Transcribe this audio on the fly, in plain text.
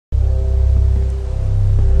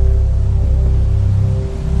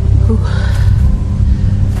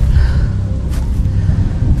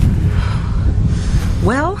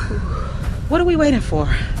we waiting for?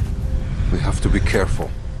 We have to be careful.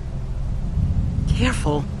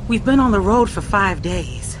 Careful? We've been on the road for 5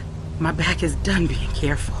 days. My back is done being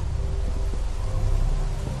careful.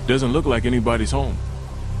 Doesn't look like anybody's home.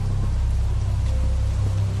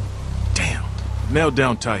 Damn. Nailed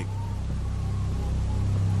down tight.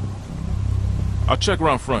 I'll check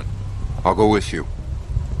around front. I'll go with you.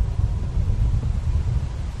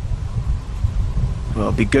 Well,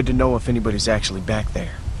 it'd be good to know if anybody's actually back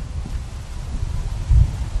there.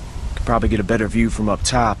 Could probably get a better view from up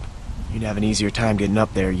top. You'd have an easier time getting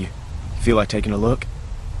up there. You feel like taking a look?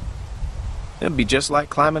 It'd be just like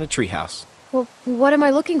climbing a treehouse. Well, what am I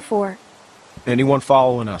looking for? Anyone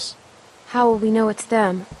following us? How will we know it's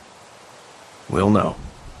them? We'll know.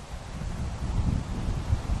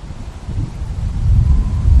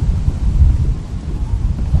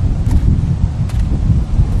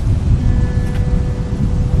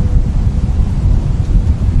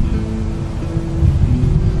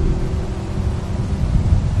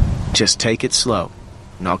 Just take it slow,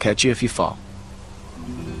 and I'll catch you if you fall.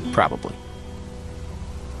 Probably.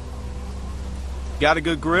 Got a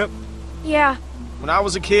good grip? Yeah. When I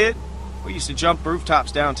was a kid, we used to jump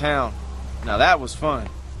rooftops downtown. Now that was fun.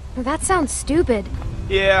 That sounds stupid.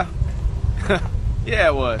 Yeah. Yeah,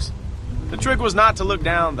 it was. The trick was not to look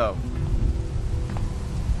down, though.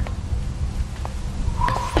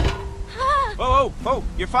 Whoa, whoa, whoa,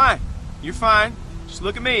 you're fine. You're fine. Just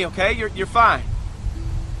look at me, okay? You're fine.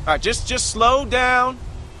 All right, just slow down.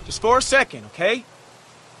 Just for a second, okay?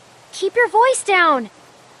 Keep your voice down.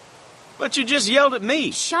 But you just yelled at me.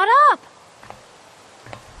 Shut up.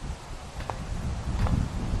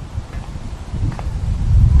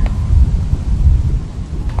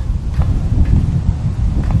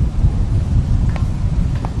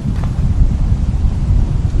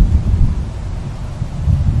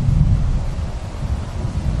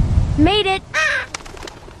 Made it.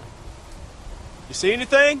 You see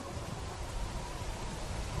anything?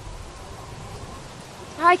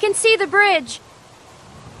 I can see the bridge.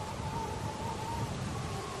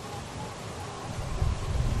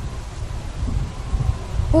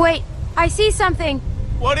 Wait, I see something.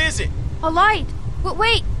 What is it? A light. But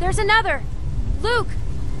wait, there's another. Luke.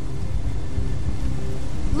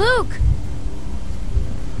 Luke.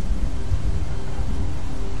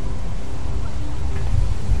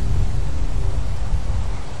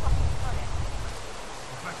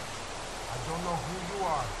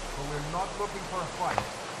 Looking for a fight.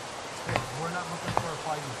 Hey, we're not looking for a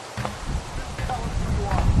fight either. Just tell us who you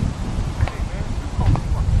are. Hey, man, you call me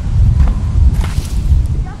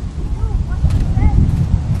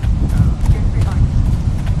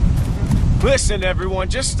fuck. Listen, everyone,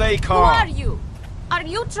 just stay calm. Who are you? Are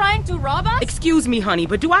you trying to rob us? Excuse me, honey,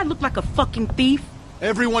 but do I look like a fucking thief?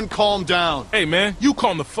 Everyone calm down. Hey, man, you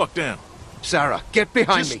calm the fuck down. Sarah, get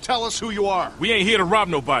behind me. Just tell us who you are. We ain't here to rob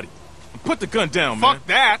nobody. Put the gun down, man. Fuck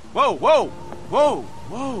that! Whoa, whoa, whoa,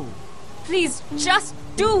 whoa. Please, just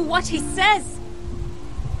do what he says.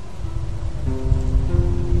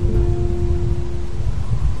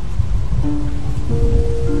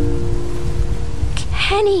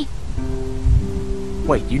 Kenny.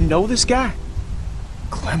 Wait, you know this guy?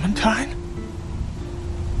 Clementine?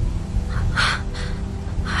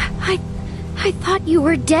 I thought you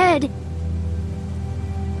were dead.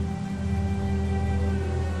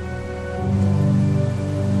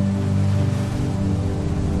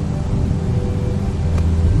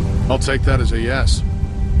 I'll take that as a yes.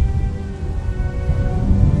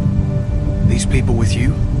 These people with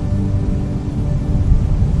you?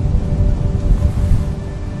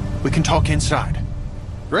 We can talk inside.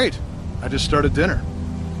 Great. I just started dinner.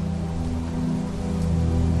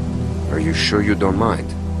 Are you sure you don't mind?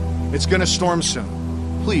 It's gonna storm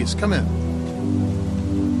soon. Please, come in.